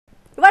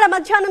ఇవాళ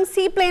మధ్యాహ్నం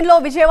sea plane లో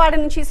విజయవాడ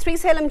నుంచి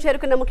శ్రీశైలం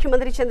చేరుకున్న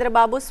ముఖ్యమంత్రి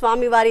చంద్రబాబు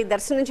స్వామివారి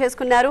దర్శనం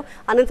చేసుకున్నారు.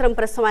 అనంతరం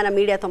ప్రస్తుతం ఆయన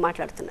మీడియాతో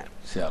మాట్లాడుతున్నారు.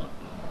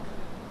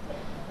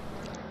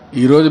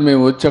 ఈ రోజు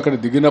మేము వచ్చి అక్కడ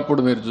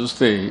దిగినప్పుడు మీరు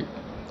చూస్తే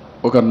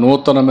ఒక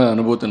నూతనమైన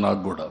అనుభూతి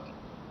నాకు కూడా.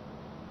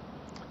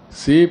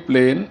 సీ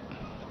ప్లేన్,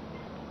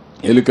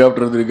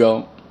 హెలికాప్టర్ తిరిగాం,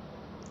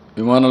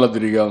 విమానాలు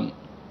తిరిగాం.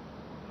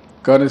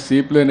 కానీ సీ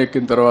ప్లేన్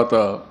ఎక్కిన తర్వాత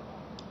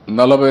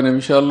 40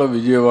 నిమిషాల్లో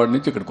విజయవాడ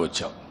నుంచి ఇక్కడికి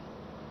వచ్చాం.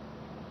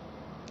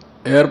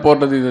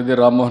 ఎయిర్పోర్ట్లో దిగితే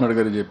రామ్మోహన్ రెడ్డి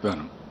గారికి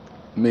చెప్పాను,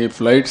 మీ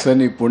ఫ్లైట్స్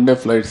అని ఇప్పుడు ఉండే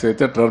ఫ్లైట్స్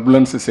అయితే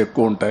టర్బులెన్సెస్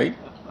ఎక్కువ ఉంటాయి,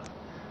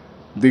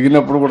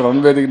 దిగినప్పుడు కూడా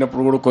రన్వే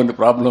దిగినప్పుడు కూడా కొన్ని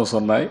ప్రాబ్లమ్స్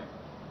ఉన్నాయి.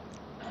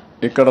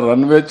 ఇక్కడ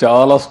రన్వే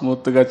చాలా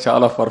స్మూత్గా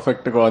చాలా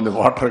పర్ఫెక్ట్గా ఉంది,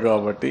 వాటర్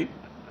కాబట్టి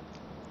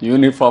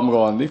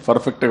యూనిఫామ్గా ఉంది,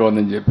 పర్ఫెక్ట్గా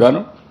ఉందని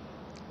చెప్పాను.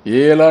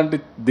 ఎలాంటి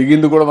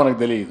దిగింది కూడా మనకు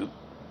తెలియదు.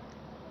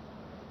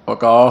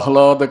 ఒక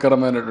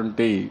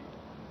ఆహ్లాదకరమైనటువంటి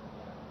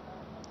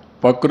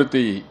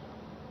ప్రకృతి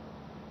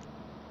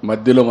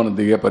మధ్యలో మనం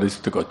దిగే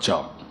పరిస్థితికి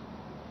వచ్చాం.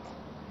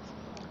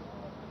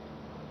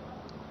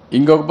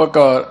 ఇంకొక పక్క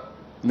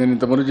నేను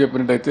ఇంతకుముందు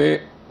చెప్పినట్టయితే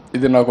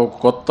ఇది నాకు ఒక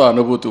కొత్త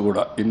అనుభూతి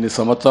కూడా. ఇన్ని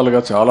సంవత్సరాలుగా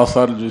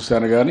చాలాసార్లు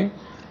చూశాను, కానీ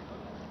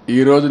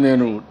ఈరోజు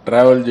నేను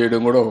ట్రావెల్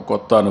చేయడం కూడా ఒక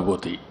కొత్త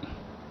అనుభూతి.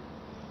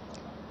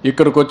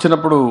 ఇక్కడికి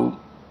వచ్చినప్పుడు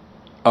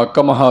అక్క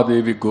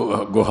మహాదేవి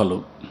గుహలు,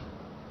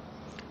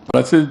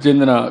 ప్రసిద్ధి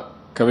చెందిన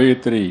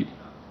కవయిత్రి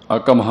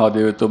అక్క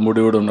మహాదేవితో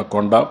ముడివడి ఉన్న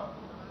కొండ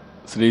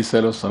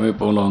శ్రీశైలం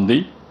సమీపంలో ఉంది.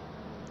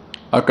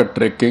 అక్కడ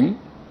ట్రెక్కింగ్,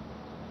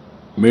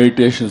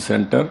 మెడిటేషన్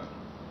సెంటర్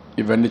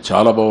ఇవన్నీ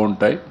చాలా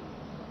బాగుంటాయి.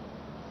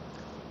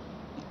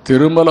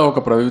 తిరుమల ఒక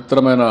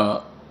పవిత్రమైన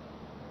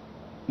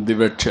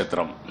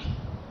దివ్యక్షేత్రం,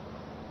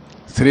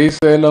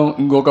 శ్రీశైలం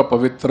ఇంకొక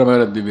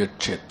పవిత్రమైన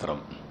దివ్యక్షేత్రం.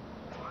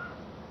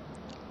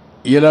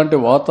 ఇలాంటి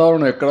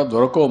వాతావరణం ఎక్కడ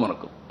దొరకవు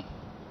మనకు.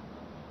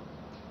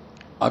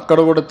 అక్కడ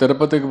కూడా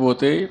తిరుపతికి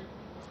పోతే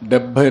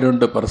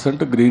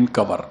 72% గ్రీన్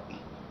కవర్,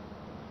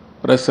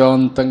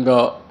 ప్రశాంతంగా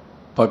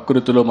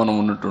ప్రకృతిలో మనం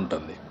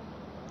ఉన్నట్టుంటుంది.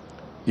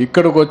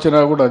 ఇక్కడికి వచ్చినా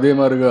కూడా అదే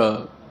మాదిరిగా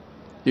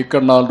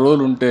ఇక్కడ 4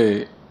 రోజులు ఉంటే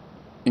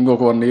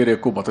ఇంకొక 1 ఇయర్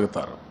ఎక్కువ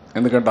బతుకుతారు,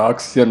 ఎందుకంటే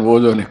ఆక్సిజన్,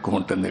 ఓజోన్ ఎక్కువ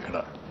ఉంటుంది ఇక్కడ.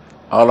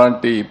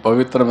 అలాంటి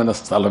పవిత్రమైన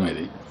స్థలం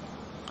ఇది.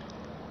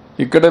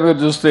 ఇక్కడ మీరు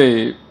చూస్తే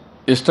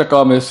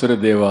ఇష్టకామేశ్వరి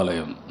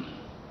దేవాలయం.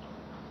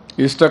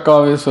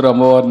 ఇష్టకామేశ్వరి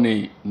అమ్మవారిని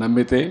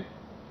నమ్మితే,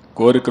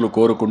 కోరికలు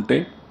కోరుకుంటే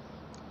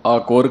ఆ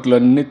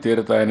కోరికలన్నీ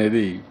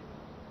తీరుతాయనేది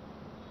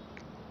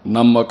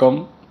నమ్మకం,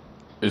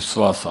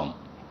 విశ్వాసం.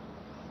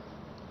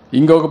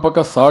 ఇంకొక పక్క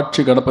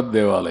సాక్షి గణపతి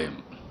దేవాలయం.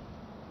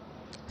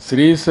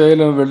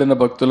 శ్రీశైలం వెళ్ళిన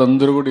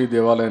భక్తులందరూ కూడా ఈ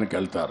దేవాలయానికి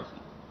వెళ్తారు.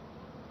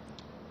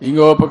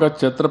 ఇంకొక పక్క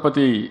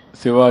ఛత్రపతి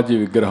శివాజీ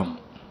విగ్రహం,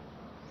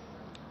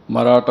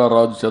 మరాఠా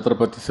రాజు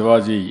ఛత్రపతి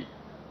శివాజీ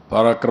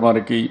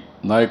పరాక్రమానికి,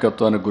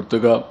 నాయకత్వానికి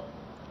గుర్తుగా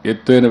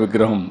ఎత్తైన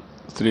విగ్రహం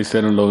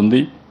శ్రీశైలంలో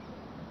ఉంది.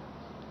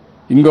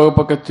 ఇంకొక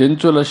పక్క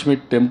చెంచులక్ష్మి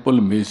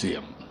టెంపుల్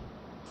మ్యూజియం.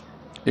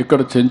 ఇక్కడ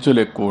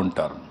చెంచులు ఎక్కువ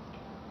ఉంటారు,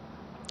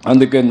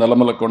 అందుకే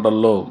నల్లమల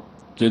కొండల్లో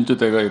చెంచు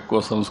తెగ ఎక్కువ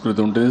సంస్కృతి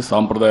ఉంటుంది,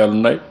 సాంప్రదాయాలు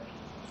ఉన్నాయి.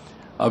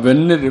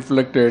 అవన్నీ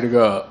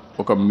రిఫ్లెక్టెడ్గా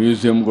ఒక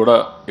మ్యూజియం కూడా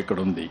ఇక్కడ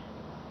ఉంది.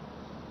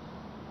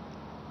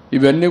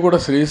 ఇవన్నీ కూడా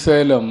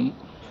శ్రీశైలం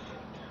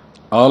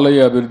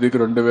ఆలయ అభివృద్ధికి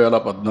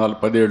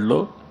 2017లో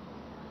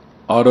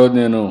ఆ రోజు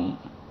నేను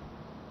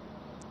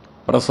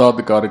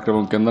ప్రసాద్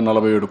కార్యక్రమం కింద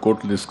 47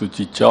 కోట్లు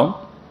తీసుకొచ్చి ఇచ్చాం.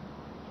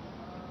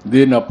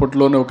 దీన్ని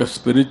అప్పట్లోనే ఒక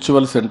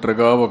స్పిరిచువల్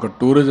సెంటర్గా, ఒక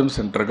టూరిజం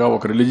సెంటర్గా,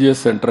 ఒక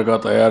రిలీజియస్ సెంటర్గా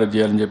తయారు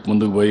చేయాలని చెప్పి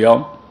ముందుకు పోయాం.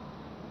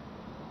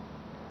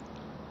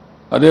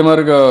 అదే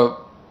మరిగా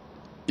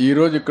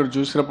ఈరోజు ఇక్కడ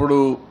చూసినప్పుడు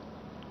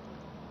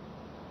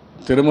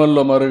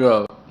తిరుమలలో మరుగా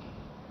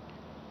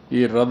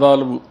ఈ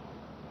రథాలు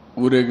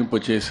ఊరేగింపు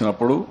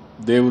చేసినప్పుడు,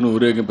 దేవుని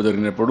ఊరేగింపు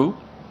జరిగినప్పుడు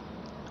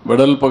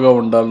వెడల్పుగా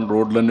ఉండాలని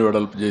రోడ్లన్నీ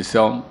వెడల్పు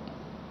చేశాం.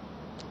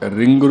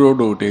 రింగ్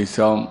రోడ్ ఒకటి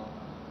వేసాం.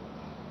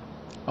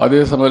 అదే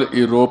సమయంలో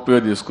ఈ రోప్వే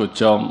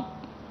తీసుకొచ్చాం.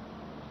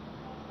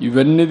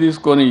 ఇవన్నీ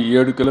తీసుకొని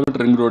 7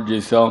 కిలోమీటర్ రింగ్ రోడ్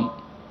చేశాం.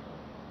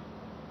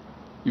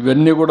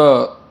 ఇవన్నీ కూడా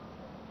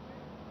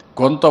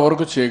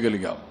కొంతవరకు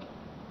చేయగలిగాం,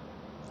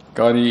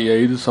 కానీ ఈ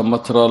 5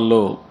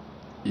 సంవత్సరాల్లో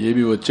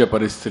ఏవి వచ్చే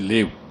పరిస్థితి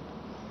లేవు.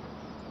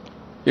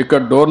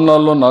 ఇక్కడ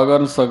డోర్నాల్లో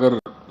నాగార్జున సాగర్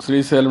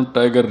శ్రీశైలం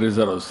టైగర్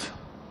రిజర్వ్స్,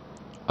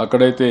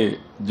 అక్కడైతే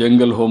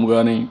జంగల్ హోమ్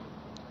కానీ,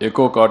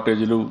 echo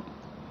కాటేజీలు,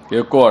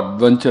 echo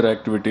adventure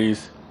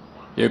activities,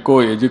 echo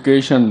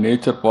education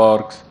nature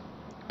parks,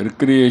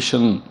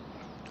 recreation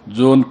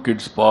zone,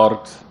 kids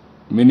parks,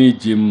 mini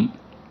gym,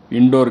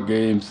 indoor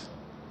games,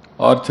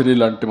 archery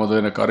లాంటి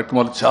మొదలైన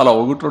కార్యక్రమాలు చాలా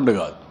ఒకటి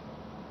కాదు.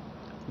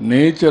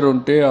 నేచర్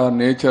ఉంటే ఆ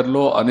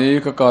నేచర్లో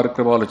అనేక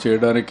కార్యక్రమాలు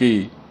చేయడానికి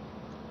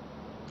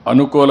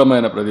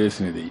అనుకూలమైన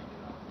ప్రదేశం ఇది.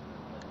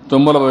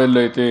 తుమ్మల బయల్లో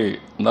అయితే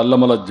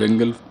Nallamala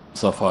jungle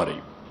safari,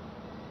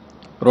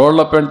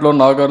 రోళ్లపెంటలో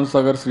Nagarjuna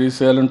Sagar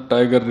Srisailam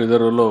tiger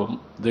రిజర్వ్లో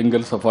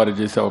jungle safari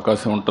చేసే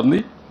అవకాశం ఉంటుంది.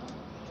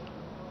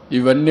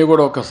 ఇవన్నీ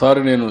కూడా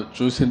ఒకసారి నేను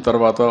చూసిన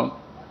తర్వాత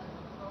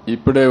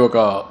ఇప్పుడే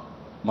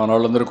మన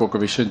వాళ్ళందరికీ ఒక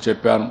విషయం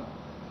చెప్పాను.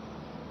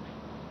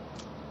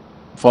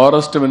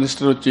 ఫారెస్ట్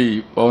మినిస్టర్ వచ్చి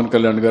పవన్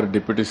కళ్యాణ్ గారు,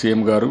 డిప్యూటీ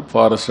సీఎం గారు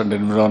ఫారెస్ట్ అండ్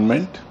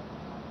ఎన్విరాన్మెంట్.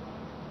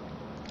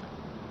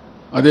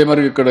 అదే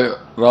మరి ఇక్కడ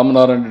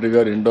రామనారాయణ రెడ్డి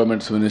గారు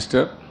ఎండోమెంట్స్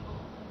మినిస్టర్.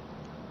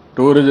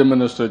 టూరిజం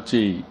మినిస్టర్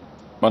వచ్చి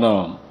మన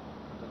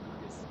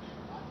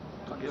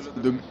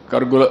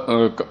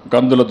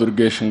కందుల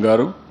దుర్గేశం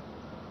గారు.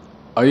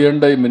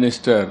 ఐ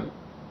మినిస్టర్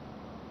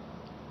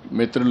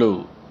మిత్రులు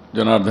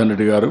జనార్దన్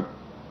రెడ్డి గారు.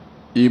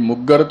 ఈ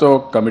ముగ్గురితో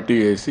కమిటీ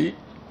వేసి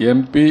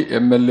ఎంపీ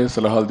ఎమ్మెల్యే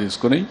సలహాలు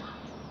తీసుకుని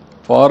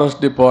forest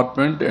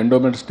department,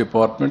 endowments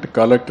department,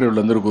 collector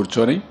వీళ్ళందరూ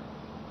కూర్చొని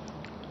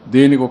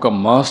దీనికి ఒక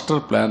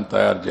మాస్టర్ ప్లాన్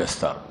తయారు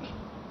చేస్తారు.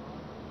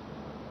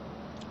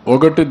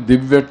 ఒకటి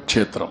దివ్య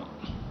క్షేత్రం,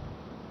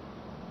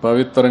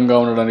 పవిత్రంగా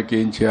ఉండడానికి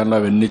ఏం చేయాలో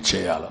అవన్నీ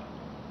చేయాలి.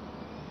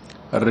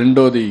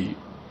 రెండోది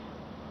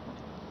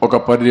ఒక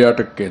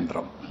పర్యాటక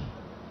కేంద్రం.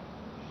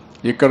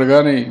 ఇక్కడ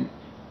కానీ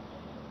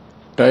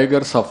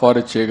టైగర్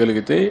సఫారీ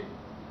చేయగలిగితే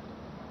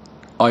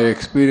ఆ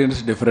ఎక్స్పీరియన్స్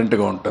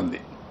డిఫరెంట్గా ఉంటుంది.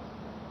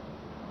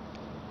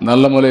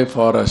 Nallamalai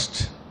forest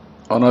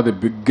one of the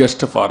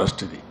biggest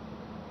forest ఇది.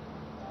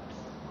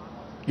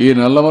 ఈ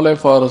నల్లమలై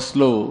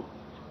ఫారెస్ట్లో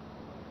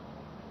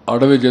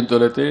అడవి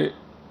జంతువులైతే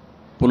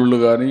పులులు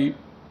కానీ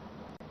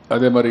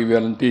అదే మరి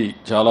ఇలాంటి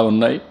చాలా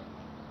ఉన్నాయి.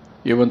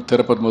 ఈవెన్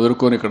తిరుపతి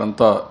మొదలుకొని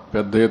ఇక్కడంతా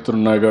పెద్ద ఎత్తున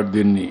ఉన్నాయి కాబట్టి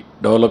దీన్ని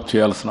డెవలప్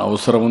చేయాల్సిన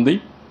అవసరం ఉంది.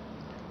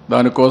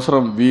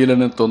 దానికోసం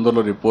వీలైన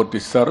తొందరలో రిపోర్ట్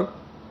ఇస్తారు.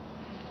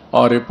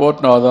 ఆ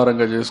రిపోర్ట్ను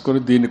ఆధారంగా చేసుకొని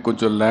దీన్ని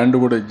కొంచెం ల్యాండ్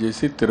కూడా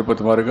ఇచ్చేసి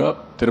తిరుపతి మారిగా,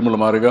 తిరుమల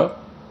మారిగా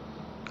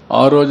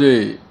ఆ రోజే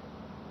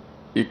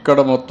ఇక్కడ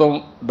మొత్తం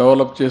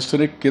డెవలప్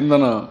చేస్తూనే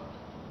కిందన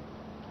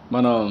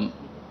మన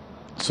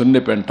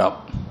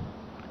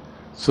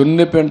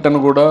సున్నిపెంటను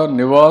కూడా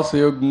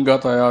నివాసయోగ్యంగా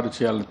తయారు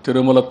చేయాలి.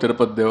 తిరుమల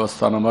తిరుపతి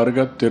దేవస్థానం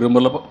మారిగా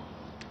తిరుమల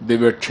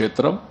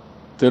దివ్యక్షేత్రం,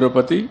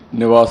 తిరుపతి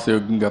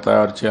నివాసయోగ్యంగా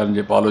తయారు చేయాలని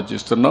చెప్పి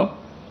ఆలోచిస్తున్నాం.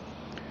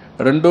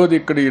 రెండోది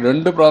ఇక్కడ ఈ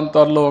రెండు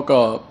ప్రాంతాల్లో ఒక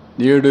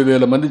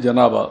 7,000 మంది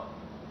జనాభా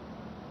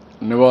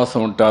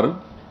నివాసం ఉంటారు.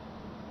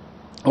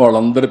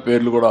 వాళ్ళందరి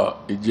పేర్లు కూడా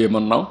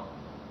ఇచ్చేయమన్నాం.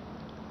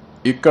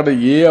 ఇక్కడ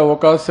ఏ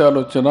అవకాశాలు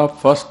వచ్చినా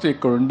ఫస్ట్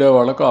ఇక్కడ ఉండే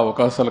వాళ్ళకు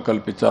అవకాశాలు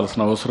కల్పించాల్సిన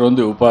అవసరం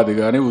ఉంది. ఉపాధి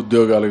కానీ,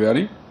 ఉద్యోగాలు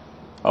కానీ,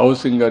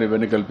 హౌసింగ్ కానీ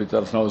ఇవన్నీ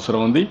కల్పించాల్సిన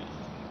అవసరం ఉంది.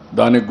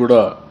 దానికి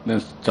కూడా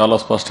నేను చాలా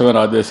స్పష్టమైన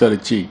ఆదేశాలు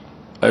ఇచ్చి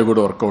అవి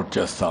కూడా వర్కౌట్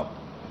చేస్తాం.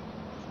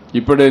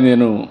 ఇప్పుడే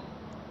నేను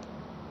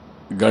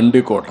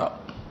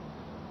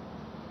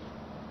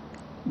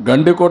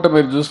గండికోట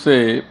మీరు చూస్తే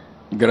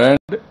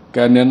గ్రాండ్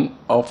క్యాన్యన్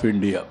ఆఫ్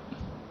ఇండియా,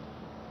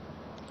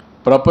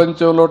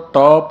 ప్రపంచంలో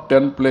టాప్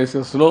 10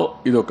 ప్లేసెస్లో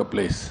ఇది ఒక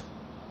ప్లేస్.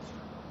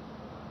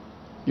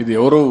 ఇది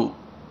ఎవరు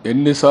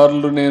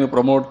ఎన్నిసార్లు నేను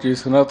ప్రమోట్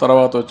చేసినా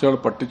తర్వాత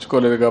వచ్చేవాళ్ళు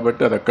పట్టించుకోలేదు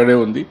కాబట్టి అది అక్కడే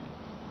ఉంది.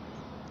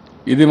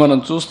 ఇది మనం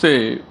చూస్తే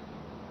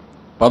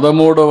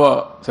 13వ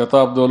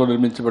శతాబ్దంలో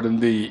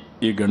నిర్మించబడింది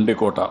ఈ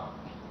గండికోట.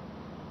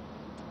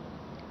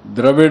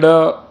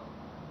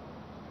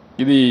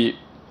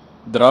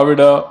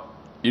 ద్రావిడ,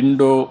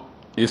 ఇండో,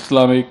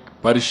 ఇస్లామిక్,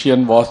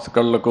 పర్షియన్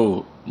వాస్తుకళలకు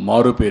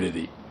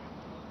మారుపేరిది.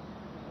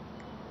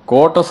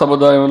 కోట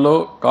సముదాయంలో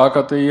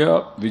కాకతీయ,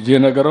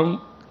 విజయనగరం,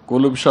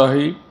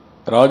 కులుబ్షాహి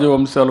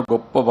రాజవంశాలు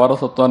గొప్ప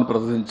వారసత్వాన్ని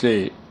ప్రదర్శించే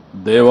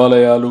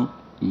దేవాలయాలు,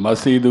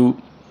 మసీదు,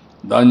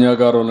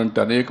 ధాన్యాగారం లాంటి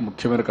అనేక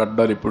ముఖ్యమైన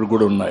కట్టడాలు ఇప్పుడు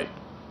కూడా ఉన్నాయి.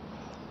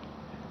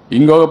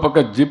 ఇంకొక పక్క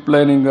జిప్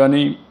లైనింగ్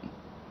కానీ,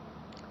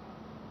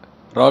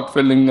 రాక్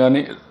ఫెల్లింగ్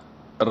కానీ,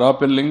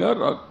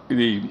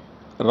 ఇది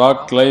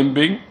రాక్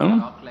క్లైంబింగ్,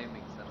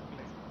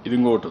 ఇది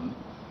ఇంకొకటి ఉంది,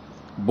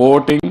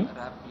 బోటింగ్,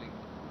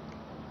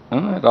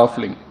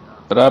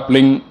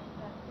 ర్యాప్లింగ్,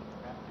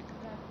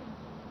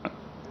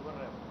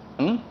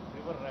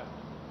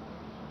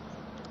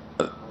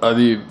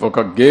 అది ఒక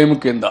గేమ్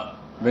కింద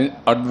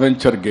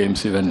అడ్వెంచర్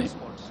గేమ్స్, ఇవన్నీ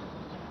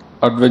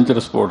అడ్వెంచర్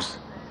స్పోర్ట్స్,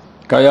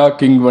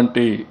 కయాకింగ్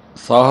వంటి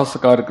సాహస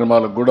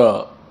కార్యక్రమాలకు కూడా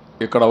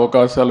ఇక్కడ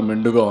అవకాశాలు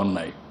మెండుగా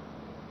ఉన్నాయి.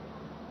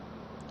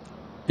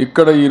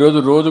 ఇక్కడ ఈరోజు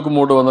రోజుకు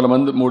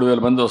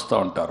 3,000 మంది వస్తూ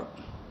ఉంటారు.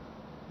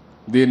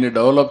 దీన్ని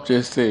డెవలప్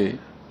చేస్తే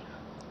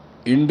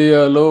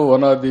ఇండియాలో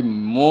one of the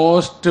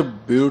most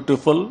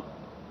beautiful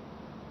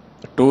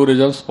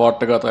tourism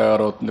స్పాట్గా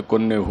తయారవుతుంది.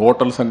 కొన్ని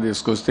హోటల్స్ అని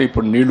తీసుకొస్తే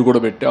ఇప్పుడు నీళ్లు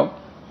కూడా పెట్టాం,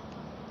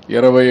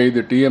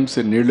 25 TMC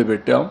నీళ్లు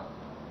పెట్టాం.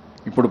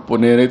 ఇప్పుడు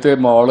నేనైతే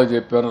మా వాళ్ళకి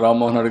చెప్పాను,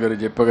 రామ్మోహన్ రెడ్డి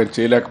గారికి చెప్పాక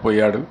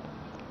చేయలేకపోయాడు,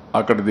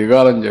 అక్కడ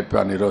దిగాలని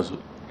చెప్పాను ఈరోజు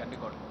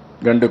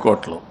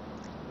గండికోటలో,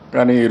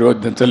 కానీ ఈరోజు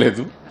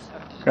దించలేదు.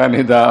 కానీ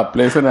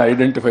ప్లేస్ని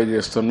ఐడెంటిఫై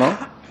చేస్తున్నాం.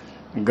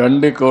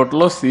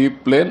 గండికోటలో సీ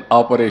ప్లేన్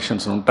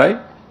ఆపరేషన్స్ ఉంటాయి.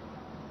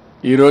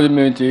 ఈరోజు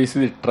మేము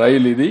చేసేది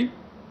ట్రయల్ ఇది.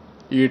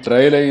 ఈ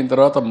ట్రయల్ అయిన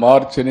తర్వాత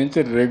మార్చి నుంచి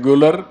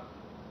రెగ్యులర్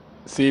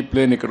సీ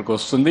ప్లేన్ ఇక్కడికి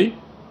వస్తుంది.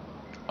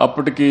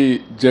 అప్పటికి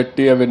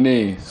జట్టి అవన్నీ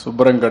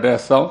శుభ్రం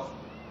కట్టేస్తాం.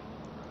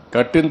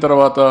 కట్టిన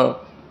తర్వాత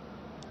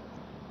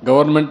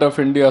గవర్నమెంట్ ఆఫ్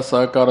ఇండియా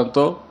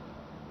సహకారంతో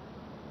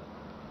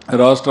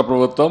రాష్ట్ర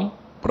ప్రభుత్వం,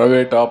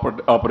 ప్రైవేట్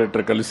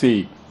ఆపరేటర్ కలిసి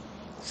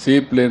సీ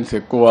ప్లేన్స్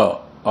ఎక్కువ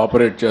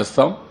ఆపరేట్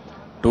చేస్తాం,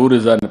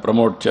 టూరిజాన్ని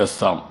ప్రమోట్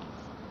చేస్తాం.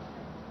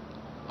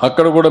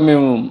 అక్కడ కూడా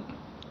మేము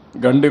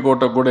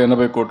గండికోటకు కూడా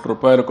 80 కోట్ల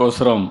రూపాయల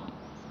కోసం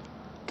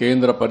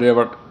కేంద్ర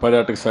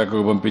పర్యాటక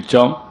శాఖకు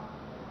పంపించాం.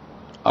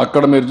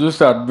 అక్కడ మీరు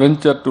చూస్తే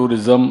adventure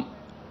tourism,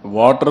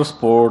 water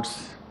sports,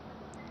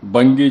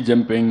 bungee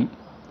jumping,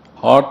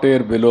 hot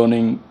air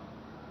ballooning,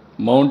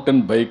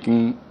 mountain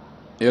biking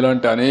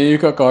ఇలాంటి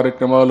అనేక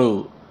కార్యక్రమాలు,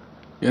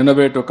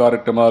 ఇన్నోవేటివ్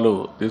కార్యక్రమాలు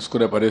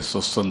తీసుకునే పరిస్థితి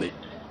వస్తుంది.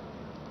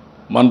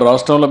 మన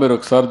రాష్ట్రంలో మీరు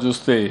ఒకసారి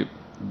చూస్తే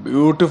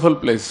బ్యూటిఫుల్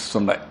ప్లేసెస్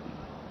ఉన్నాయి.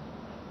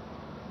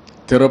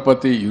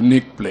 Tirupati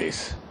unique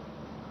place,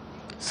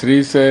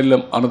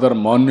 Srisailam another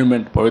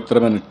monument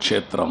పవిత్రమైన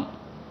క్షేత్రం,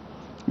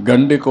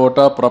 గండికోట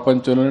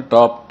ప్రపంచంలోని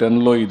టాప్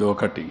 10లో ఇది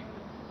ఒకటి.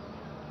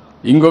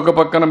 ఇంకొక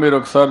పక్కన మీరు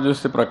ఒకసారి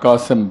చూస్తే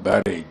ప్రకాశం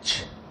barrage,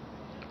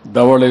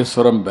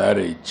 Dhavaleswaram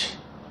barrage,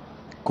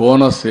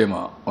 Konaseema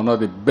one of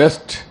the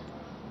best.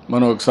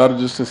 మనం ఒకసారి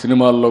చూస్తే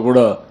సినిమాల్లో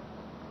కూడా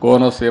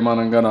కోనసీమ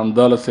అనగానే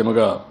అందాల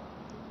సీమగా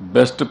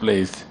best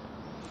place.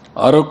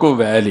 Araku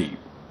valley,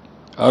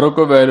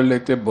 Araku వ్యాలీలో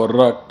అయితే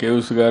బొర్రా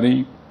కేవ్స్ కానీ,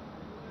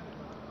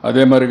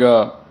 అదే మరిగా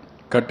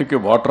కట్టికి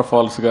వాటర్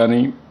ఫాల్స్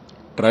కానీ,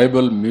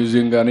 ట్రైబల్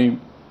మ్యూజియం కానీ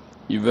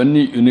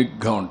ఇవన్నీ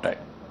యూనిక్గా ఉంటాయి.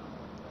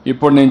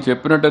 ఇప్పుడు నేను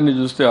చెప్పినట్టన్నీ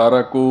చూస్తే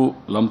అరకు,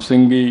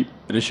 లంసింగి,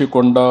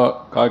 రిషికొండ,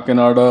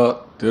 కాకినాడ,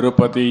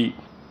 తిరుపతి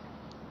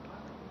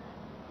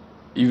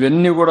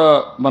ఇవన్నీ కూడా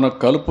మనం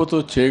కలుపుతూ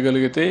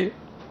చేయగలిగితే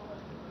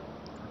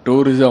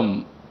టూరిజం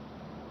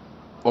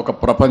ఒక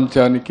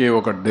ప్రపంచానికి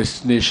ఒక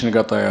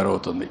డెస్టినేషన్గా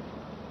తయారవుతుంది.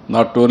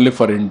 Not only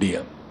for India.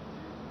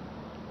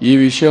 ఈ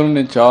విషయంలో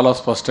నేను చాలా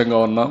స్పష్టంగా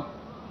ఉన్నా.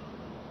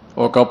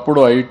 ఒకప్పుడు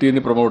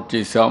ఐటీని ప్రమోట్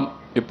చేశాం,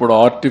 ఇప్పుడు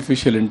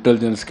ఆర్టిఫిషియల్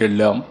ఇంటెలిజెన్స్కి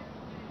వెళ్ళాం,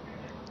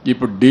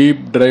 ఇప్పుడు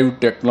డీప్ డ్రైవ్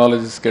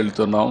టెక్నాలజీస్కి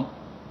వెళ్తున్నాం.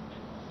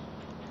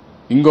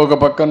 ఇంకొక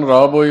పక్కన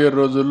రాబోయే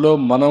రోజుల్లో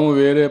మనం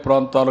వేరే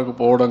ప్రాంతాలకు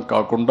పోవడం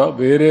కాకుండా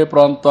వేరే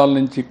ప్రాంతాల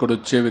నుంచి ఇక్కడ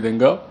వచ్చే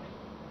విధంగా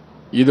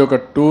ఇది ఒక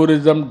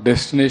టూరిజం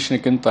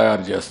డెస్టినేషన్ కింద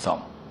తయారు చేస్తాం.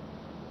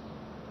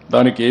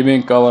 దానికి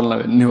ఏమేం కావాలని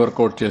అవన్నీ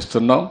వర్కౌట్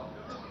చేస్తున్నాం.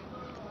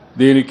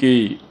 దీనికి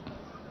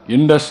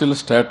ఇండస్ట్రియల్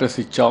స్టేటస్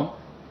ఇచ్చాం.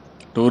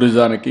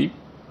 టూరిజానికి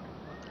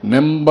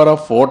నెంబర్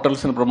ఆఫ్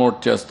హోటల్స్ని ప్రమోట్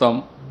చేస్తాం.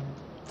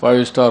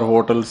 5 star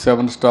hotels,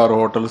 7 star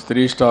hotels,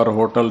 3 star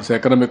hotels,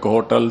 economic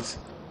hotels.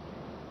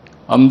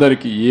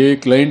 అందరికీ ఏ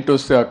క్లయింట్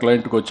వస్తే ఆ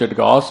క్లయింట్కి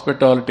వచ్చేట్టుగా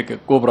హాస్పిటాలిటీకి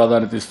ఎక్కువ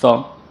ప్రాధాన్యత ఇస్తాం.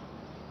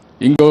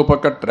 ఇంకొక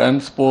పక్క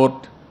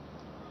ట్రాన్స్పోర్ట్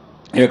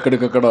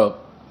ఎక్కడికక్కడ.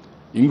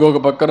 ఇంకొక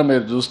పక్కన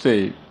మీరు చూస్తే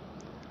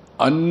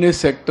అన్ని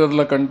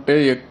సెక్టర్ల కంటే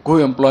ఎక్కువ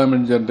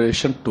employment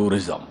generation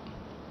tourism.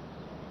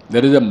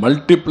 There is a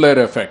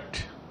multiplier effect.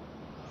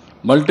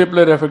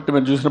 Multiplier effect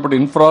మీరు చూసినప్పుడు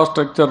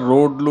ఇన్ఫ్రాస్ట్రక్చర్,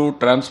 రోడ్లు,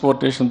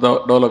 ట్రాన్స్పోర్టేషన్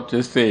డెవలప్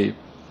చేస్తే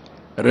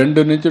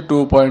 2 నుంచి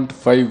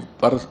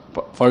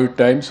 2.5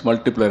 టైమ్స్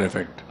మల్టిప్లైర్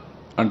ఎఫెక్ట్.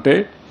 అంటే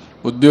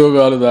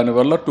ఉద్యోగాలు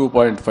దానివల్ల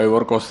 2.5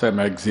 వరకు వస్తాయి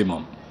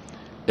మ్యాక్సిమం.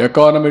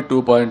 ఎకానమీ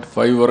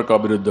 2.5 వరకు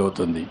అభివృద్ధి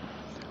అవుతుంది.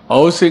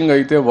 హౌసింగ్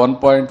అయితే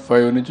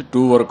 1.5 నుంచి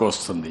 2 వరకు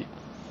వస్తుంది.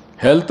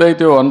 హెల్త్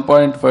అయితే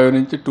 1.5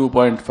 నుంచి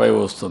 2.5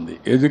 వస్తుంది.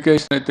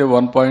 ఎడ్యుకేషన్ అయితే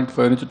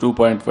 1.5 నుంచి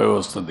 2.5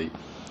 వస్తుంది.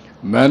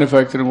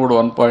 మ్యానుఫ్యాక్చరింగ్ కూడా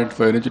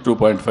 1.5 నుంచి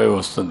 2.5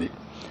 వస్తుంది.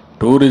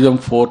 టూరిజం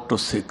 4 to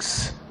 6,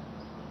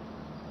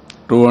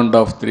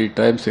 2.5-3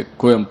 టైమ్స్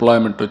ఎక్కువ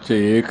ఎంప్లాయ్మెంట్ వచ్చే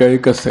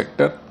ఏకైక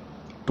సెక్టర్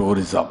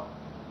టూరిజం.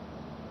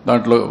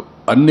 దాంట్లో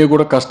అన్నీ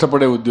కూడా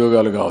కష్టపడే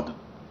ఉద్యోగాలు కాదు.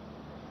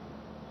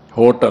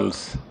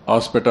 హోటల్స్,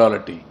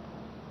 హాస్పిటాలిటీ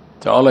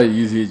చాలా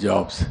ఈజీ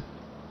జాబ్స్.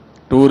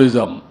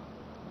 టూరిజం,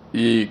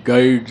 ఈ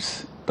గైడ్స్,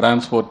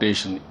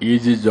 ట్రాన్స్పోర్టేషన్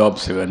ఈజీ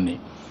జాబ్స్.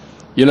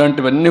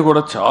 ఇలాంటివన్నీ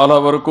కూడా చాలా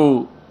వరకు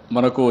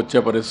మనకు వచ్చే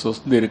పరిస్థితి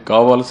వస్తుంది. దీనికి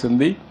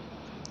కావాల్సింది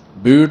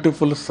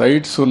బ్యూటిఫుల్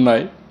సైట్స్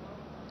ఉన్నాయి,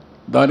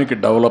 దానికి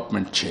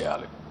డెవలప్మెంట్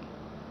చేయాలి.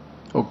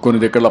 కొన్ని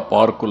దగ్గర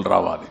పార్కులు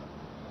రావాలి,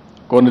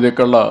 కొన్ని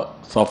దగ్గర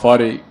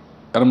సఫారీ,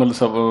 యానిమల్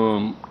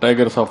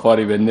టైగర్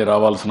సఫారీ ఇవన్నీ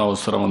రావాల్సిన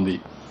అవసరం ఉంది.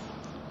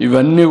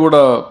 ఇవన్నీ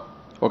కూడా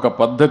ఒక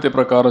పద్ధతి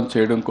ప్రకారం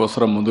చేయడం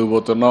కోసం ముందుకు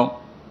పోతున్నాం.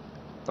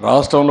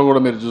 రాష్ట్రంలో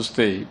కూడా మీరు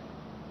చూస్తే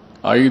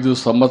 5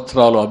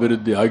 సంవత్సరాలు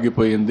అభివృద్ధి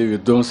ఆగిపోయింది,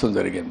 విధ్వంసం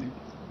జరిగింది.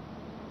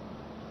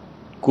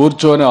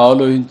 కూర్చొని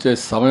ఆలోచించే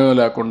సమయం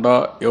లేకుండా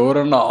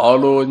ఎవరన్నా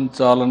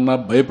ఆలోచించాలన్నా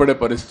భయపడే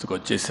పరిస్థితికి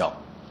వచ్చేసాం.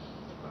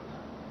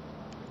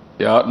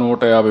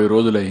 150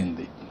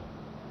 రోజులైంది.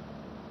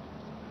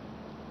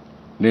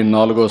 నేను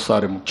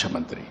 4వసారి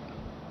ముఖ్యమంత్రి.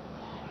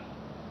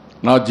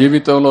 నా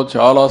జీవితంలో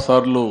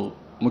చాలాసార్లు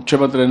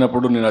ముఖ్యమంత్రి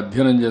అయినప్పుడు నేను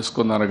అధ్యయనం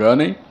చేసుకున్నాను,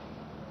 కానీ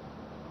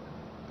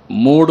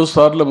 3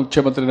 సార్లు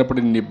ముఖ్యమంత్రి అయినప్పుడు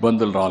ఇన్ని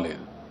ఇబ్బందులు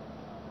రాలేదు.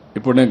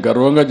 ఇప్పుడు నేను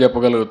గర్వంగా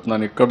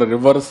చెప్పగలుగుతున్నాను, ఇక్కడ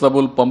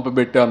రివర్సబుల్ పంప్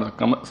పెట్టాను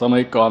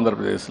సమైక్య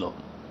ఆంధ్రప్రదేశ్లో.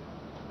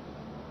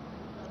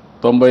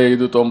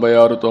 95,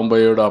 96,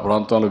 97 ఆ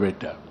ప్రాంతంలో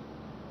పెట్టా.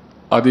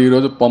 అది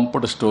ఈరోజు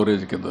పంప్డ్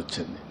స్టోరేజ్ కింద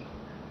వచ్చింది.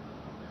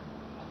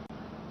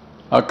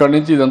 అక్కడి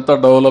నుంచి ఇదంతా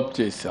డెవలప్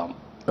చేశాం,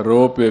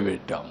 రోప్వే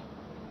పెట్టాం,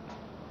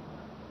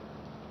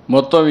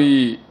 మొత్తం ఈ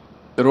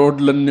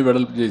రోడ్లన్నీ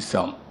వెడల్పు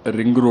చేశాం,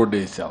 రింగ్ రోడ్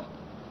వేసాం.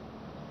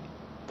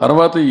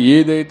 తర్వాత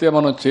ఏదైతే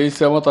మనం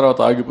చేసామో తర్వాత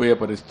ఆగిపోయే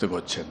పరిస్థితికి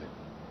వచ్చింది.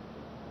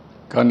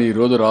 కానీ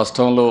ఈరోజు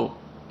రాష్ట్రంలో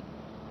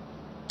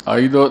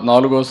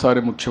 4వసారి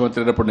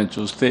ముఖ్యమంత్రి అయినప్పుడు నేను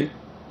చూస్తే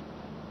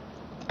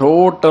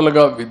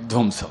టోటల్గా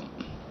విధ్వంసం.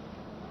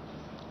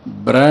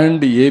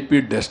 బ్రాండ్ ఏపీ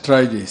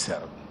డెస్ట్రాయ్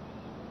చేశారు.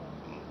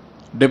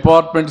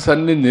 డిపార్ట్మెంట్స్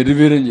అన్నీ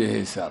నిర్వీర్యం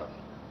చేసేశారు,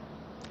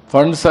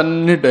 ఫండ్స్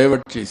అన్నీ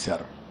డైవర్ట్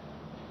చేశారు,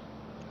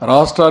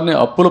 రాష్ట్రాన్ని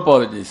అప్పుల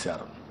పాలు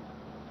చేశారు.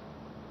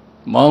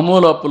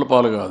 మామూలు అప్పుల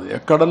పాలు కాదు,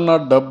 ఎక్కడన్నా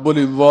డబ్బులు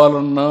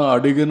ఇవ్వాలన్నా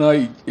అడిగినా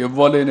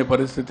ఇవ్వలేని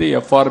పరిస్థితి,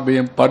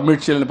 ఎఫ్ఆర్బిఎం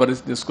పర్మిట్ చేయలేని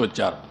పరిస్థితి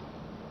తీసుకొచ్చారు.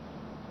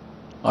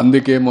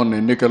 అందుకే మొన్న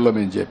ఎన్నికల్లో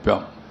మేము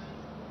చెప్పాం,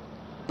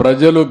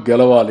 ప్రజలు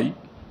గెలవాలి,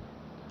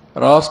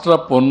 రాష్ట్ర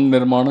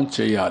పునర్నిర్మాణం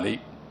చేయాలి.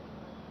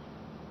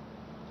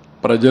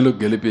 ప్రజలు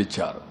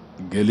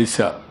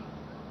గెలిచారు.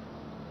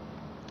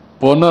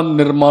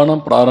 పునర్నిర్మాణం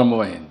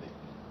ప్రారంభమైంది.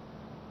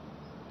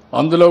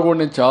 అందులో కూడా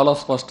నేను చాలా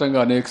స్పష్టంగా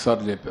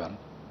అనేకసార్లు చెప్పాను,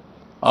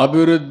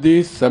 అభివృద్ధి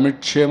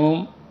సంక్షేమం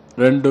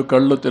రెండు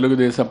కళ్ళు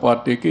తెలుగుదేశం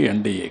పార్టీకి,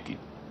 ఎన్డీఏకి.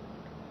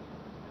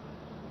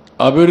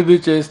 అభివృద్ధి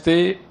చేస్తే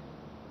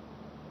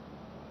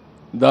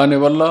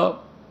దానివల్ల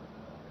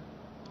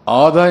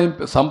ఆదాయం,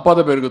 సంపద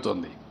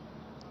పెరుగుతుంది.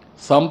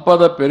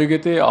 సంపద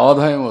పెరిగితే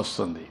ఆదాయం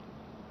వస్తుంది.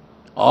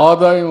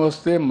 ఆదాయం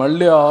వస్తే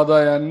మళ్ళీ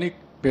ఆదాయాన్ని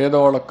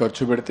పేదవాళ్ళకు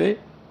ఖర్చు పెడితే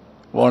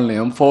వాళ్ళని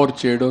ఎంపవర్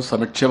చేయడం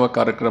సంక్షేమ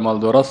కార్యక్రమాల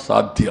ద్వారా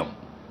సాధ్యం.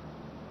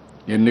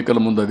 ఎన్నికల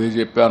ముందు అదే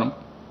చెప్పాను,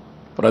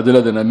 ప్రజలు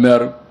అది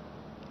నమ్మారు,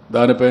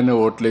 దానిపైన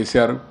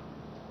ఓట్లేశారు.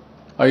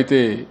 అయితే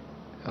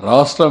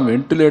రాష్ట్రం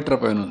వెంటిలేటర్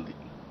పైన ఉంది.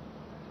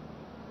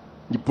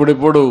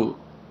 ఇప్పుడిప్పుడు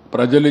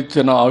ప్రజలు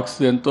ఇచ్చిన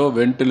ఆక్సిజన్తో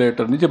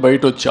వెంటిలేటర్ నుంచి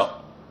బయట వచ్చాం.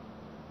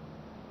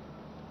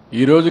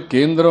 ఈరోజు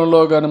కేంద్రంలో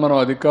కానీ మనం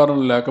అధికారం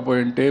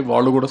లేకపోయింటే,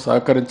 వాళ్ళు కూడా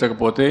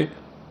సహకరించకపోతే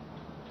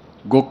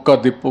గుక్క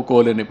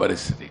దిప్పుకోలేని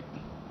పరిస్థితి,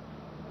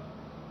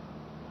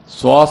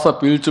 శ్వాస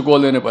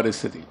పీల్చుకోలేని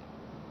పరిస్థితి.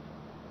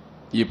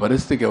 ఈ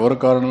పరిస్థితికి ఎవరు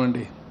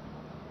కారణమండి?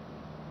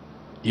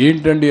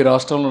 ఏంటండి ఈ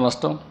రాష్ట్రంలో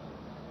నష్టం?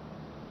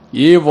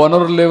 ఏ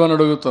వనరులు లేవని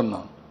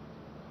అడుగుతున్నాం.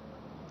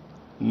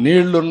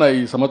 నీళ్లున్నాయి,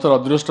 ఈ సంవత్సరం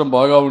అదృష్టం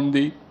బాగా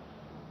ఉంది.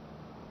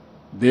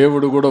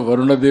 దేవుడు కూడా,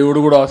 వరుణ దేవుడు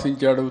కూడా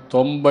ఆశించాడు.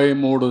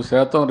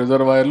 93%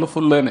 రిజర్వాయర్లు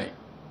ఫుల్ అయినాయి.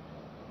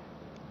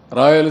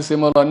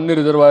 రాయలసీమలో అన్ని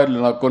రిజర్వాయర్లు,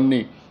 నాకు కొన్ని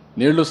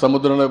నీళ్లు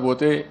సముద్రంలో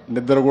పోతే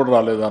నిద్ర కూడా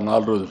రాలేదు ఆ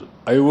 4 రోజులు.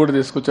 అవి కూడా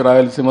తీసుకొచ్చి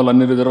రాయలసీమలో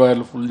అన్ని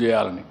రిజర్వాయర్లు ఫుల్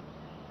చేయాలని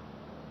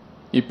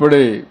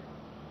ఇప్పుడే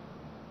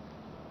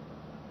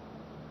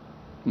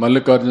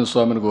మల్లికార్జున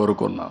స్వామిని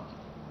కోరుకున్నా.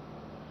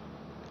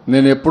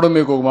 నేను ఎప్పుడూ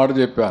మీకు ఒక మాట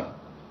చెప్పాను,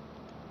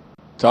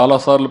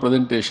 చాలాసార్లు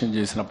ప్రజెంటేషన్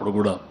చేసినప్పుడు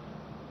కూడా,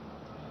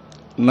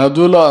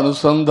 నదుల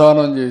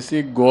అనుసంధానం చేసి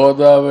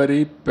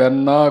గోదావరి,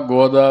 పెన్నా,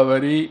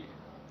 గోదావరి,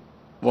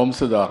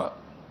 వంశధార,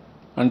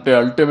 అంటే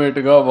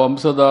అల్టిమేట్గా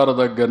వంశధార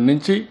దగ్గర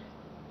నుంచి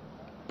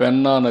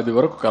పెన్నా నది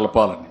వరకు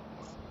కలపాలని.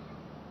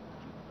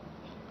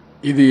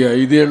 ఇది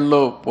 5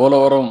 ఏళ్లలో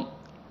పోలవరం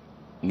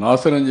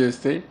నాశనం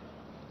చేస్తే,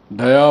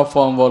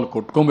 డయాఫామ్ వాల్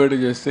కొట్టుకోబెట్టి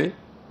చేస్తే,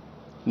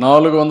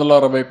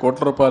 460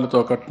 కోట్ల రూపాయలతో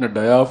కట్టిన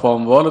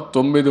డయాఫామ్ వాల్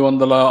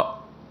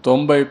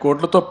 990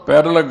 కోట్లతో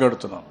పేర్లకు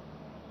కడుతున్నాం.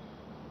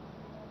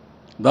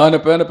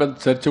 దానిపైన పెద్ద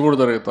చర్చ కూడా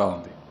జరుగుతూ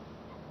ఉంది.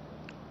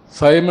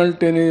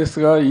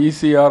 సైమల్టేనియస్గా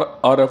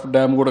ఈసీఆర్ఎఫ్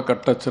డ్యామ్ కూడా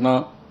కట్టొచ్చునా,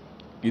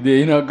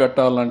 ఇదైనా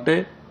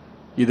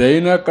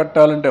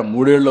కట్టాలంటే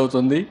 3 ఏళ్ళు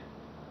అవుతుంది,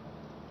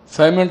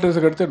 సైమల్టేనియస్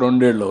కడితే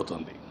 2 ఏళ్ళు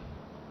అవుతుంది.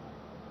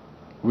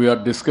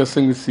 We are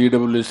discussing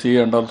CWC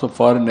and also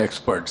foreign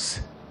experts.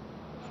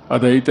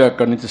 అదైతే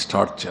అక్కడి నుంచి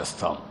స్టార్ట్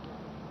చేస్తాం.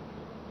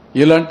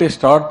 ఇలాంటి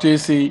స్టార్ట్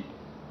చేసి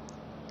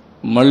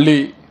మళ్ళీ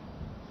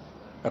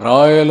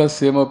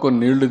రాయలసీమకు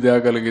నీళ్లు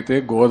తేగలిగితే,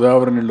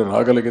 గోదావరి నీళ్లు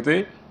రాగలిగితే,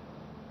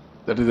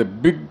 that is a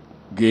big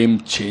game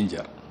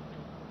changer.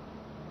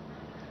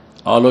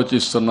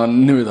 ఆలోచిస్తున్న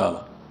అన్ని విధాల.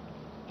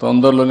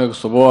 తొందరలోనే ఒక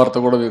శుభవార్త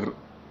కూడా మీకు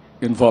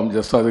ఇన్ఫామ్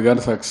చేస్తా. అది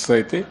కానీ సక్సెస్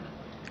అయితే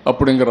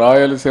అప్పుడు ఇంక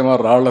రాయలసీమ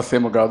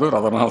రాళ్లసీమ కాదు,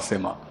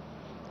 రతనాలసీమ.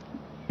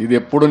 ఇది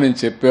ఎప్పుడు నేను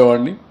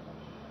చెప్పేవాడిని.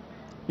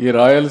 ఈ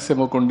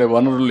రాయలసీమకు ఉండే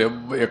వనరులు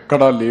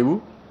ఎక్కడా లేవు.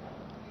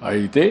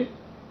 అయితే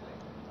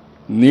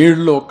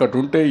నీళ్లు ఒక్కటి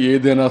ఉంటే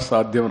ఏదైనా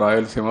సాధ్యం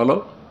రాయలసీమలో.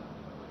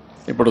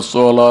 ఇప్పుడు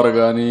సోలార్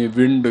కానీ,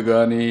 విండ్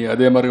కానీ,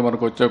 అదే మరి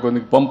మనకు వచ్చే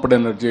కొన్ని పంప్డ్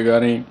ఎనర్జీ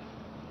కానీ,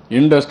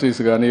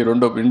 ఇండస్ట్రీస్ కానీ,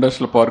 2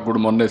 ఇండస్ట్రియల్ పార్క్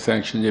కూడా మొన్నే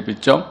శాంక్షన్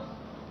చేయించాం.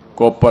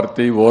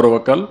 కొప్పర్తి,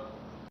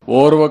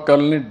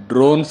 ఓర్వకల్ని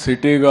డ్రోన్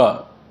సిటీగా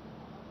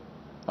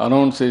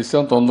అనౌన్స్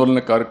చేసాం.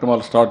 తొందరలోనే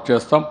కార్యక్రమాలు స్టార్ట్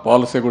చేస్తాం.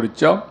 పాలసీ కూడా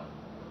ఇచ్చాం.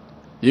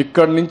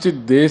 ఇక్కడి నుంచి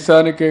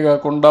దేశానికే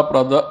కాకుండా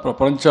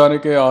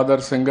ప్రపంచానికే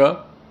ఆదర్శంగా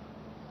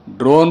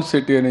డ్రోన్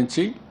సిటీ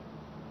నుంచి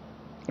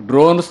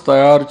డ్రోన్స్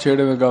తయారు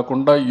చేయడమే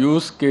కాకుండా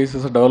యూస్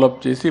కేసెస్ డెవలప్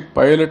చేసి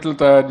పైలట్లు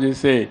తయారు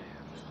చేసే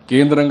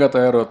కేంద్రంగా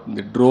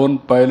తయారవుతుంది. డ్రోన్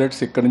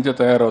పైలట్స్ ఇక్కడి నుంచే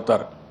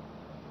తయారవుతారు,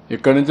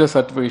 ఇక్కడి నుంచే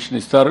సర్టిఫికేషన్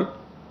ఇస్తారు.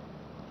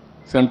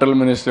 సెంట్రల్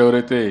మినిస్టర్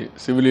ఎవరైతే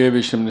సివిల్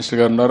ఏవియేషన్ మినిస్టర్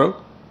గారు ఉన్నారో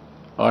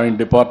ఆయన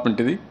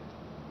డిపార్ట్మెంట్ ఇది,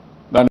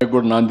 దానికి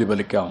కూడా నాంది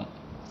పలికాం.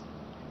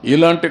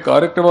 ఇలాంటి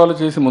కార్యక్రమాలు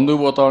చేసి ముందుకు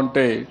పోతా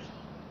ఉంటే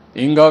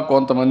ఇంకా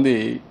కొంతమంది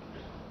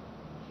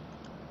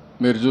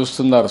మీరు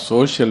చూస్తున్నారు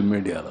సోషల్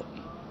మీడియాలో.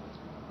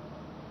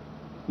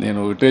 నేను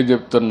ఒకటే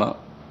చెప్తున్నా,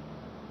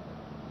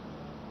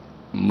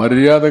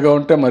 మర్యాదగా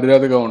ఉంటే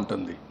మర్యాదగా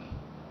ఉంటుంది,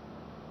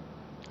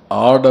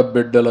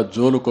 ఆడబిడ్డల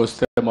జోలుకు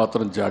వస్తే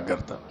మాత్రం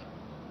జాగ్రత్త.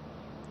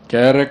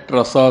 క్యారెక్టర్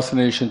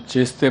అసాసినేషన్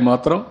చేస్తే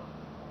మాత్రం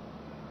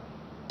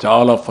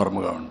చాలా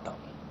ఫర్మ్గా ఉంటాం.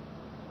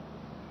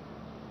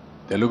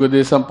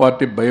 తెలుగుదేశం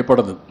పార్టీ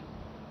భయపడదు.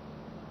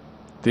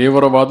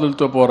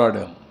 తీవ్రవాదులతో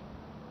పోరాడాం.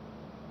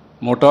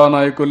 ముఠా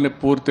నాయకుల్ని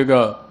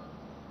పూర్తిగా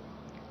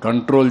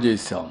కంట్రోల్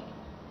చేశాం.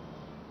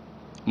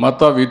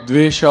 మత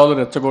విద్వేషాలు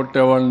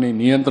రెచ్చగొట్టే వాళ్ళని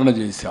నియంత్రణ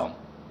చేశాం.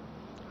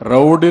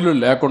 రౌడీలు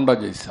లేకుండా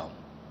చేశాం.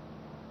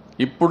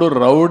 ఇప్పుడు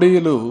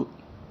రౌడీలు,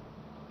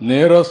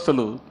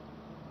 నేరస్తులు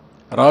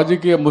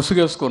రాజకీయ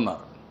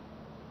ముసుగేసుకున్నారు.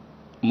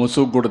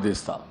 ముసుగు కూడా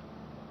తీస్తా.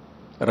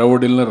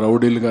 రౌడీలను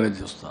రౌడీలుగానే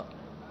చూస్తా,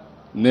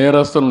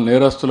 నేరస్తులను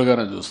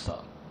నేరస్తులుగానే చూస్తా.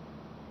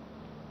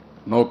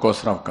 No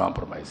question of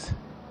compromise.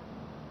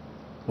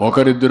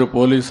 ఒకరిద్దరు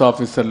పోలీస్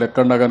ఆఫీసర్లు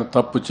ఎక్కడన్నా కానీ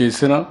తప్పు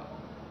చేసినా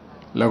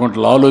లేకుంటే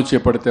లాలో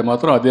చేపడితే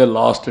మాత్రం అదే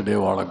లాస్ట్ డే.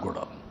 వాళ్ళకు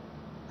కూడా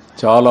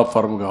చాలా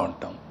ఫర్మ్గా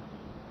ఉంటాం.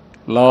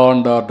 లా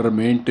అండ్ ఆర్డర్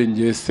మెయింటైన్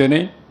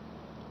చేస్తేనే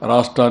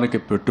రాష్ట్రానికి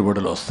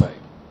పెట్టుబడులు వస్తాయి.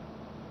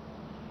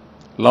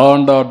 లా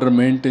అండ్ ఆర్డర్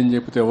మెయింటైన్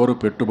చెప్తే ఎవరు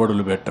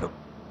పెట్టుబడులు పెట్టరు.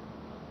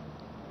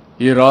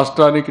 ఈ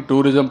రాష్ట్రానికి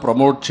టూరిజం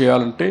ప్రమోట్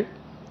చేయాలంటే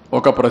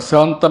ఒక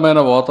ప్రశాంతమైన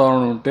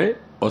వాతావరణం ఉంటే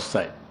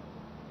వస్తాయి.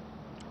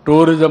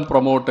 టూరిజం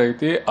ప్రమోట్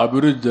అయితే,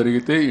 అభివృద్ధి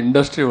జరిగితే,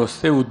 ఇండస్ట్రీ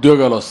వస్తే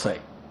ఉద్యోగాలు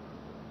వస్తాయి.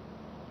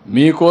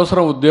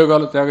 మీకోసం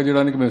ఉద్యోగాలు త్యాగ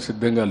చేయడానికి మేము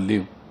సిద్ధంగా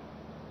లేము.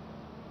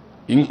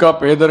 ఇంకా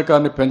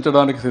పేదరికాన్ని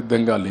పెంచడానికి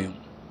సిద్ధంగా లేము.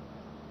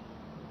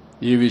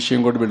 ఈ విషయం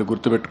కూడా వీళ్ళు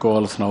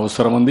గుర్తుపెట్టుకోవాల్సిన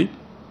అవసరం ఉంది.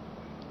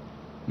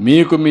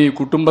 మీకు మీ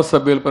కుటుంబ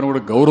సభ్యులపైన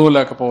కూడా గౌరవం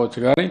లేకపోవచ్చు,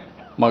 కానీ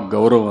మాకు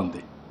గౌరవం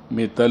ఉంది.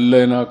 మీ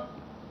తల్లైనా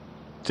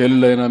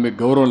చెల్లైనా మీకు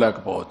గౌరవం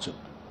లేకపోవచ్చు.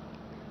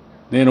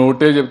 నేను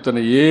ఒకటే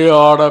చెప్తున్నా, ఏ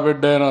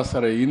ఆడబిడ్డ అయినా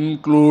సరే,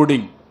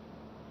 ఇన్క్లూడింగ్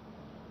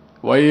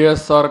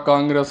వైఎస్ఆర్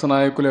కాంగ్రెస్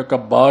నాయకుల యొక్క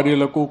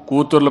భార్యలకు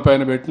కూతుర్ల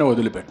పైన పెట్టిన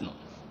వదిలిపెట్టను.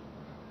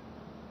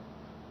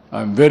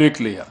 I'm very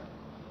clear.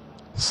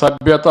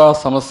 సభ్యత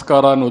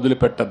సంస్కారాన్ని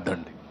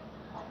వదిలిపెట్టద్దండి.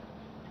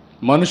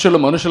 మనుషులు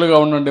మనుషులుగా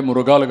ఉండండి,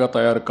 మృగాలుగా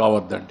తయారు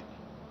కావద్దండి.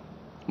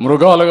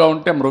 మృగాలుగా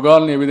ఉంటే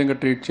మృగాలను ఏ విధంగా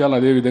ట్రీట్ చేయాలో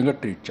అదే విధంగా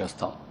ట్రీట్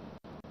చేస్తాం.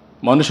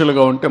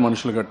 మనుషులుగా ఉంటే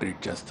మనుషులుగా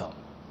ట్రీట్ చేస్తాం.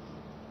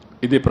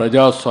 ఇది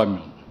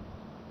ప్రజాస్వామ్యం.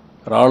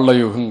 రాళ్ల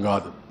యుగం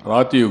కాదు,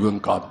 రాతి యుగం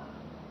కాదు.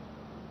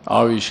 ఆ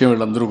విషయం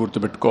వీళ్ళందరూ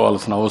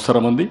గుర్తుపెట్టుకోవాల్సిన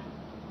అవసరం ఉంది.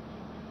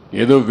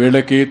 ఏదో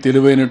వీళ్ళకే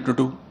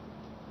తెలివైనట్టు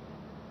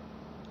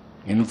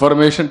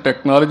ఇన్ఫర్మేషన్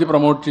టెక్నాలజీ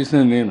ప్రమోట్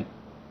చేసింది నేను.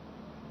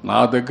 నా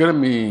దగ్గర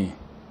మీ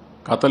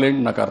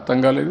కథలేంటి నాకు అర్థం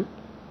కాలేదు.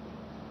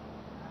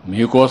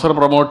 మీకోసం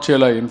ప్రమోట్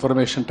చేయాల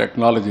ఇన్ఫర్మేషన్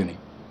టెక్నాలజీని.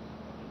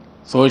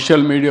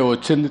 సోషల్ మీడియా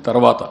వచ్చింది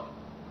తర్వాత.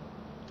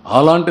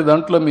 అలాంటి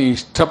దాంట్లో మీ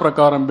ఇష్ట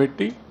ప్రకారం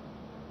పెట్టి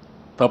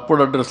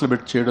తప్పుడు అడ్రస్లు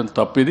పెట్టి చేయడం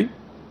తప్పిది.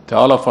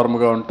 చాలా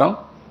ఫర్మ్గా ఉంటాం.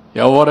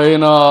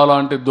 ఎవరైనా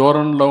అలాంటి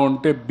ధోరణిలో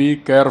ఉంటే బీ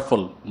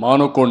కేర్ఫుల్,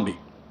 మానుకోండి.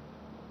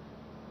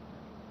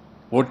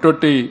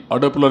 ఒట్టొట్టి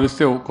అడుపులు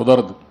అరిస్తే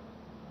కుదరదు.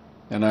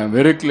 నేను I'm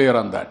very clear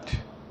on that.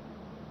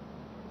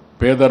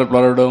 పేదరికలు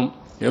అడగడం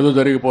ఏదో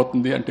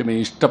జరిగిపోతుంది అంటే మీ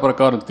ఇష్ట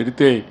ప్రకారం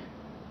తిడితే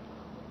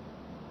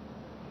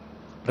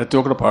ప్రతి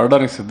ఒక్కరు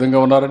పడడానికి సిద్ధంగా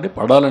ఉన్నారండి.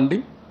 పడాలండి.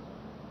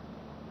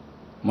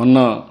 మొన్న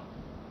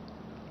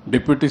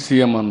డిప్యూటీ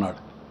సీఎం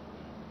అన్నాడు,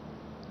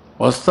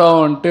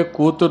 వస్తామంటే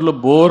కూతుర్లు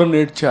బోరు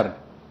నేర్చారు.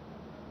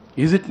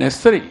 Is it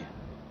necessary?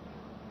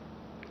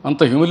 అంత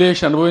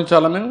హ్యూమిలియేషన్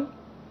అనుభవించాలా మేము?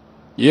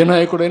 ఏ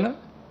నాయకుడైనా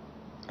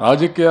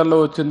రాజకీయాల్లో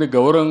వచ్చింది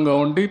గౌరవంగా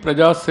ఉండి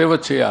ప్రజాసేవ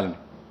చేయాలని.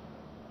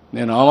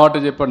 నేను ఆ మాట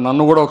చెప్పాను.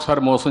 నన్ను కూడా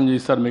ఒకసారి మోసం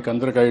చేశారు, మీకు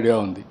అందరికీ ఐడియా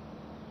ఉంది.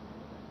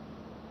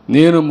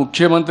 నేను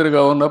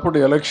ముఖ్యమంత్రిగా ఉన్నప్పుడు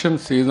ఎలక్షన్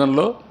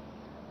సీజన్లో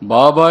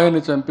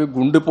బాబాయిని చంపి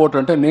గుండెపోటు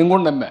అంటే నేను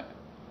కూడా నమ్మా,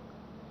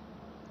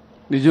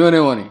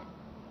 నిజమేనేమో అని.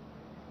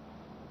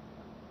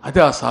 అది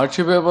ఆ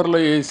సాక్షి పేపర్లో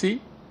వేసి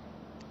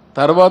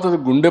తర్వాత అది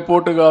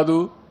గుండెపోటు కాదు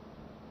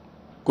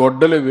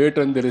గొడ్డలి వేటు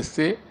అని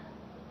తెలిస్తే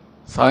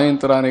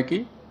సాయంత్రానికి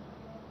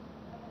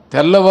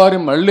తెల్లవారి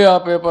మళ్ళీ ఆ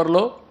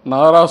పేపర్లో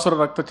నారాసుర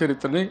రక్త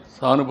చరిత్రని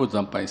సానుభూతి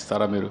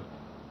సంపాదిస్తారా మీరు?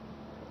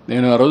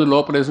 నేను ఆ రోజు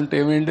లోపలేసుంటే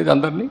ఏమైంది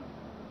అందరినీ?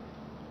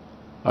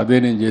 అదే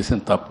నేను చేసిన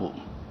తప్పు.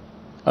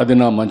 అది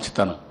నా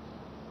మంచితనం.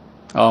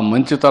 ఆ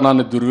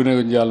మంచితనాన్ని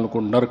దుర్వినియోగం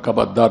చేయాలనుకుంటున్నారు.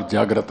 కబద్దార్,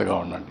 జాగ్రత్తగా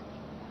ఉండండి.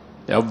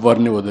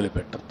 ఎవరిని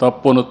వదిలిపెట్టం.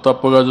 తప్పును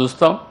తప్పుగా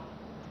చూస్తాం.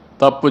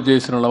 తప్పు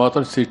చేసిన వాళ్ళు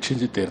మాత్రం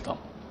శిక్షించి తీరుతాం,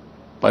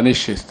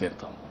 పనిష్ చేసి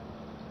తీరుతాం.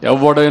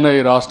 ఎవడైనా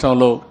ఈ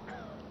రాష్ట్రంలో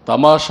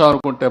తమాషా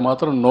అనుకుంటే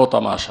మాత్రం నో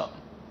తమాషా.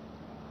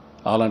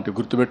 అలాంటి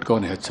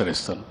గుర్తుపెట్టుకోమని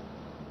హెచ్చరిస్తాను.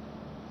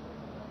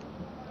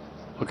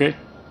 ఓకే.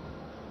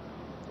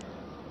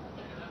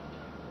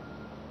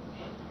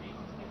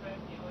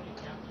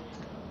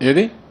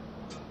 ఏది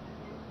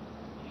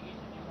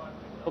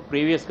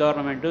ప్రీవియస్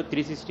గవర్నమెంట్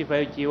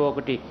 365 జీవో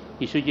ఒకటి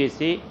ఇష్యూ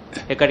చేసి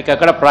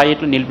ఎక్కడికక్కడ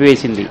ప్రాజెక్టులు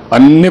నిలిపివేసింది.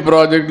 అన్ని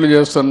ప్రాజెక్టులు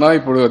చేస్తున్నా.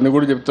 ఇప్పుడు అన్ని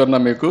కూడా చెప్తున్నా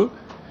మీకు.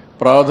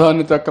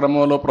 ప్రాధాన్యత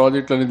క్రమంలో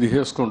ప్రాజెక్టులు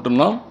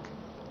తీసేసుకుంటున్నాం.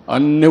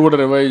 అన్నీ కూడా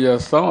రివైవ్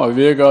చేస్తాం.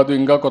 అవే కాదు,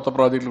 ఇంకా కొత్త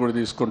ప్రాజెక్టులు కూడా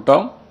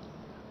తీసుకుంటాం.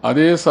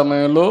 అదే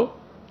సమయంలో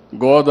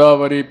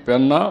గోదావరి,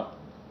 పెన్నా,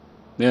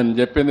 నేను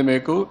చెప్పింది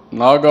మీకు,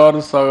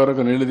 నాగార్జున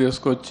సాగర్కు నీళ్లు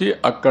తీసుకొచ్చి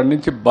అక్కడి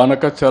నుంచి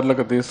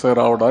బనకచెర్లకు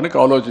తీసుకురావడానికి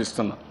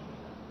ఆలోచిస్తున్నా.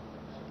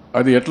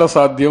 అది ఎట్లా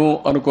సాధ్యం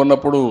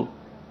అనుకున్నప్పుడు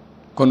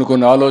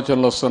కొన్ని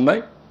ఆలోచనలు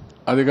వస్తున్నాయి.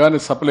 అది కానీ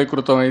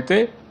సఫలీకృతం అయితే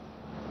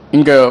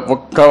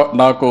ఇంకా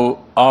నాకు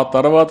ఆ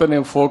తర్వాత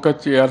నేను ఫోకస్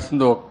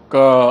చేయాల్సింది ఒక్క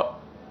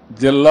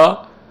జిల్లా,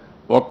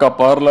 ఒక్క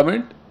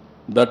పార్లమెంట్,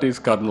 దట్ ఈస్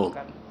కర్నూలు.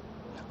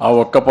 ఆ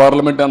ఒక్క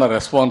పార్లమెంట్ అన్న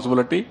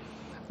రెస్పాన్సిబిలిటీ.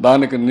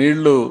 దానికి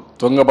నీళ్లు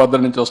తుంగభద్ర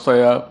నుంచి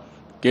వస్తాయా,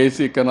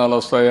 కేసీ కెనాల్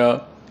వస్తాయా,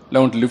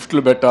 లేకుంటే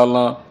లిఫ్ట్లు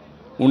పెట్టాలన్నా,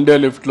 ఉండే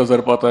లిఫ్ట్లు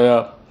సరిపోతాయా,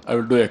 ఐ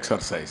విల్ డూ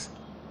ఎక్సర్సైజ్.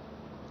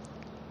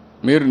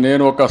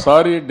 నేను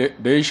ఒకసారి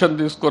డెసిషన్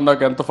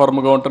తీసుకున్నాక ఎంత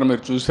ఫర్మ్గా ఉంటానో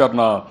మీరు చూశారు.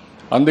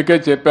 అందుకే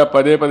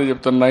పదే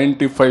చెప్తాను,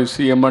 95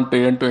 సీఎం అంటే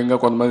ఏంటో ఇంకా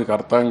కొంతమందికి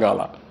అర్థం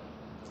కాల.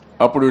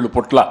 అప్పుడు వీళ్ళు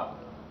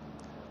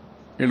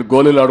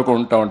గోళీలు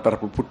ఆడుకుంటూ ఉంటారు.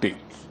 అప్పుడు పుట్టి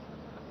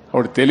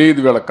అప్పుడు తెలియదు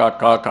వీళ్ళ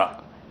కాక.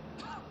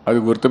 అది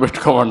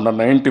గుర్తుపెట్టుకోమండి.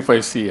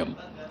 95 సీఎం.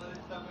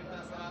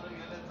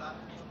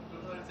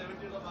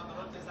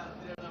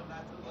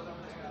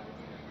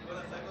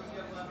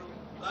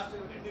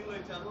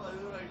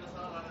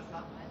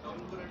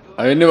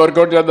 అవన్నీ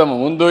వర్కౌట్ చేద్దాము.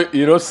 ముందు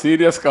ఈరోజు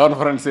సీరియస్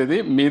కాన్ఫరెన్స్ ఇది,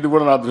 మీది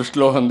కూడా నా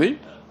దృష్టిలో ఉంది.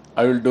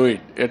 I will do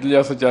it.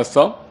 ఎట్లా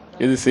చేస్తాం.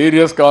 ఇది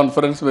సీరియస్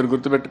కాన్ఫరెన్స్. మీరు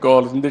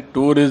గుర్తుపెట్టుకోవాల్సింది,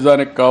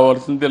 టూరిజానికి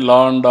కావాల్సింది లా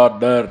అండ్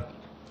ఆర్డర్.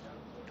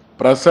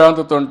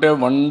 ప్రశాంతత ఉంటే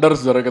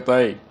వండర్స్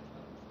జరుగుతాయి.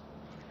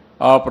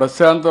 ఆ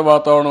ప్రశాంత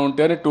వాతావరణం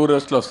ఉంటేనే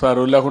టూరిస్టులు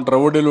వస్తారు, లేకుంటే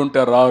రౌడీలు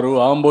ఉంటే రారు,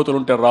 ఆంబోతులు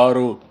ఉంటే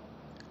రారు.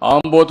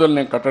 ఆంబోతులు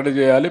నేను కట్టడి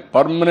చేయాలి.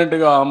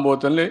 పర్మనెంట్గా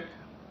ఆంబోతుల్ని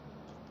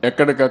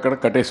ఎక్కడికక్కడ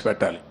కట్టేసి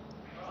పెట్టాలి.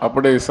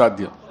 అప్పుడే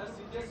సాధ్యం.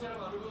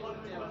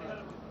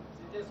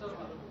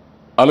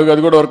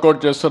 అది కూడా వర్కౌట్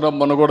చేస్తున్నాం.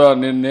 మొన్న కూడా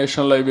నేను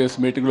నేషనల్ హైవేస్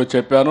మీటింగ్లో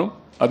చెప్పాను,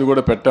 అది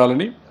కూడా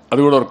పెట్టాలని.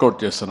 అది కూడా వర్కౌట్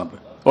చేస్తున్నాం.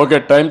 ఓకే,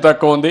 టైం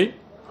తక్కువ ఉంది.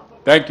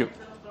 Thank you.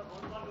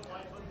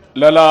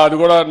 అది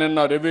కూడా నిన్న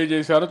రివ్యూ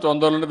చేశాను.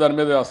 తొందరలోనే దాని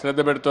మీద శ్రద్ధ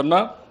పెడుతున్నా.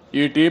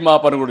 ఈ టీం ఆ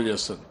పని కూడా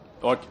చేస్తుంది.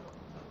 ఓకే.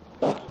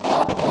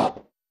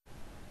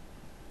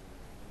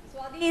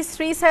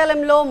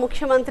 శ్రీశైలంలో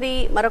ముఖ్యమంత్రి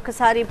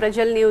మరొకసారి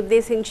ప్రజల్ని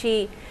ఉద్దేశించి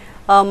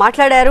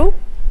మాట్లాడారు.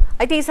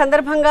 అయితే ఈ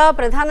సందర్భంగా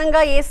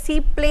ప్రధానంగా A sea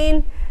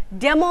plane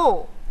demo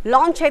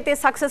launch అయితే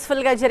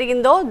సక్సెస్ఫుల్గా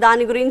జరిగిందో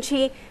దాని గురించి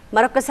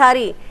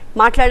మరొకసారి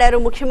మాట్లాడారు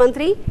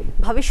ముఖ్యమంత్రి.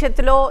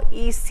 భవిష్యత్తులో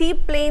ఈ సీ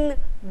ప్లేన్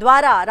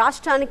ద్వారా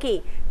రాష్ట్రానికి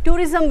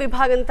టూరిజం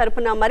విభాగం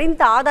తరపున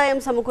మరింత ఆదాయం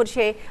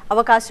సమకూర్చే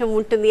అవకాశం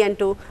ఉంటుంది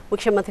అంటూ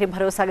ముఖ్యమంత్రి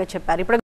భరోసాగా చెప్పారు. ఇప్పుడు